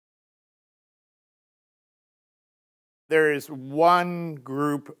there is one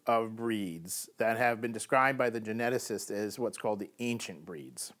group of breeds that have been described by the geneticist as what's called the ancient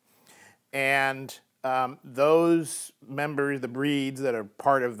breeds. And those members, the breeds that are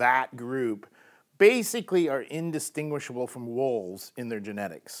part of that group, basically are indistinguishable from wolves in their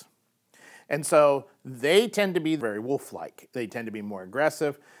genetics. And so they tend to be very wolf-like. They tend to be more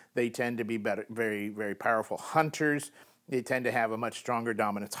aggressive. They tend to be very, very powerful hunters. They tend to have a much stronger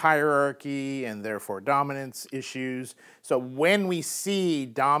dominance hierarchy and therefore dominance issues. So when we see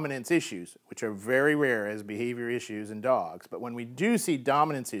dominance issues, which are very rare as behavior issues in dogs, but when we do see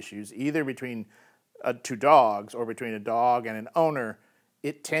dominance issues, either between two dogs or between a dog and an owner,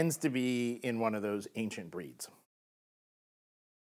 it tends to be in one of those ancient breeds.